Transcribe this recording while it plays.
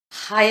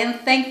Hi, and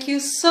thank you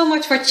so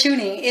much for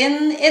tuning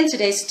in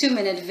today's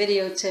 2-minute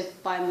video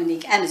tip by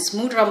Monique, and it's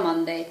Mudra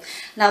Monday.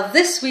 Now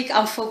this week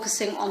I'm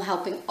focusing on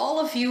helping all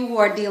of you who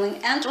are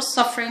dealing and or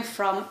suffering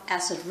from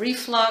acid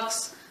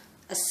reflux,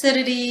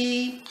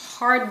 acidity,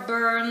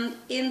 heartburn,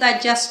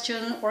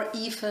 indigestion, or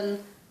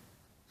even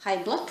high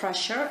blood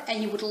pressure,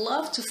 and you would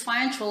love to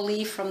find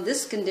relief from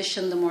this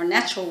condition the more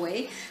natural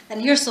way, then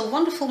here's a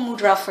wonderful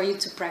mudra for you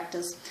to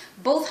practice.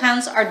 Both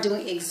hands are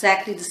doing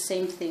exactly the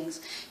same things.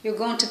 You're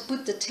going to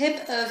put the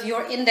tip of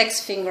your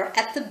index finger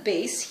at the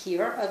base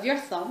here of your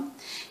thumb.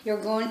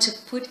 You're going to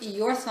put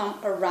your thumb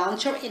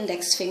around your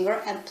index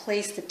finger and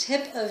place the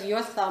tip of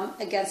your thumb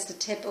against the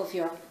tip of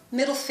your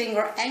middle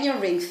finger and your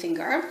ring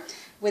finger,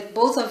 with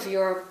both of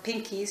your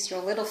pinkies,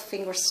 your little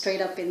fingers,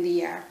 straight up in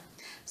the air.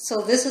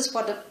 So this is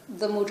what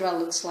the mudra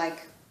looks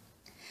like.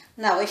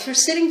 Now, if you're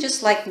sitting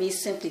just like me,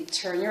 simply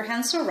turn your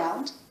hands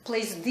around,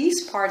 place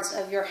these parts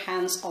of your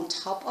hands on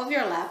top of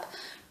your lap,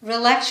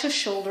 relax your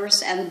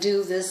shoulders, and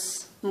do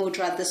this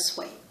mudra this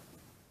way.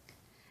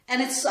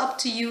 And it's up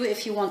to you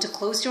if you want to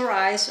close your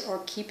eyes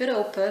or keep it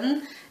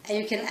open, and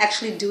you can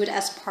actually do it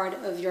as part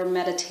of your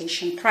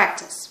meditation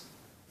practice.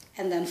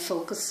 And then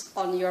focus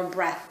on your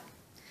breath.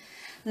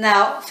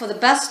 Now, for the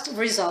best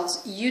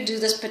results, you do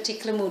this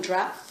particular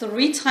mudra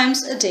 3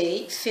 times a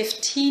day,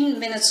 15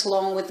 minutes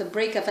long, with a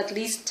break of at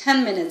least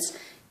 10 minutes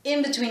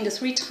in between the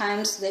 3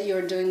 times that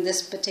you're doing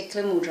this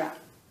particular mudra.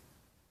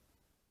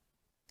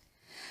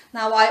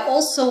 Now, I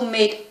also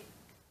made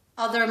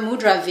other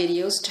mudra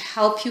videos to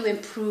help you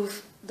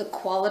improve the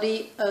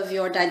quality of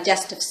your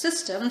digestive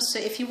system. So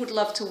if you would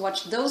love to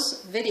watch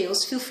those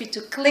videos, feel free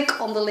to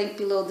click on the link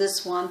below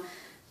this one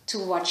to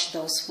watch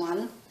those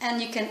one,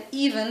 and you can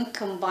even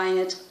combine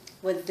it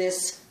with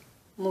this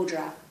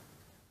mudra.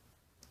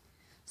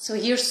 So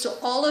here's to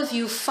all of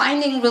you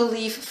finding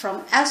relief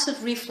from acid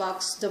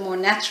reflux the more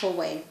natural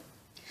way.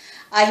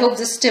 I hope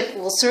this tip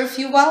will serve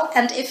you well,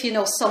 and if you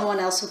know someone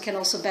else who can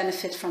also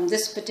benefit from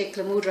this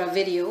particular mudra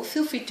video,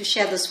 feel free to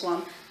share this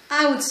one.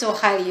 I would so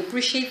highly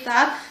appreciate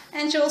that,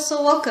 and you're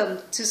also welcome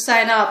to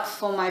sign up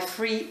for my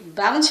free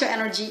Balance Your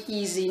Energy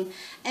e-zine,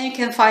 and you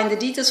can find the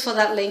details for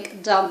that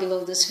link down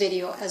below this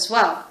video as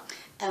well.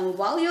 And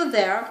while you're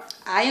there,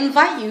 I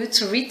invite you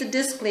to read the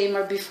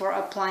disclaimer before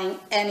applying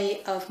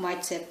any of my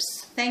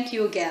tips. Thank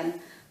you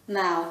again.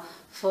 Now,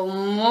 for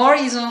more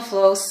ease and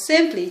flow,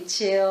 simply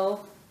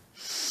chill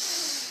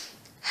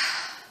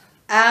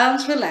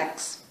and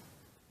relax.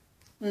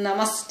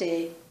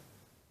 Namaste.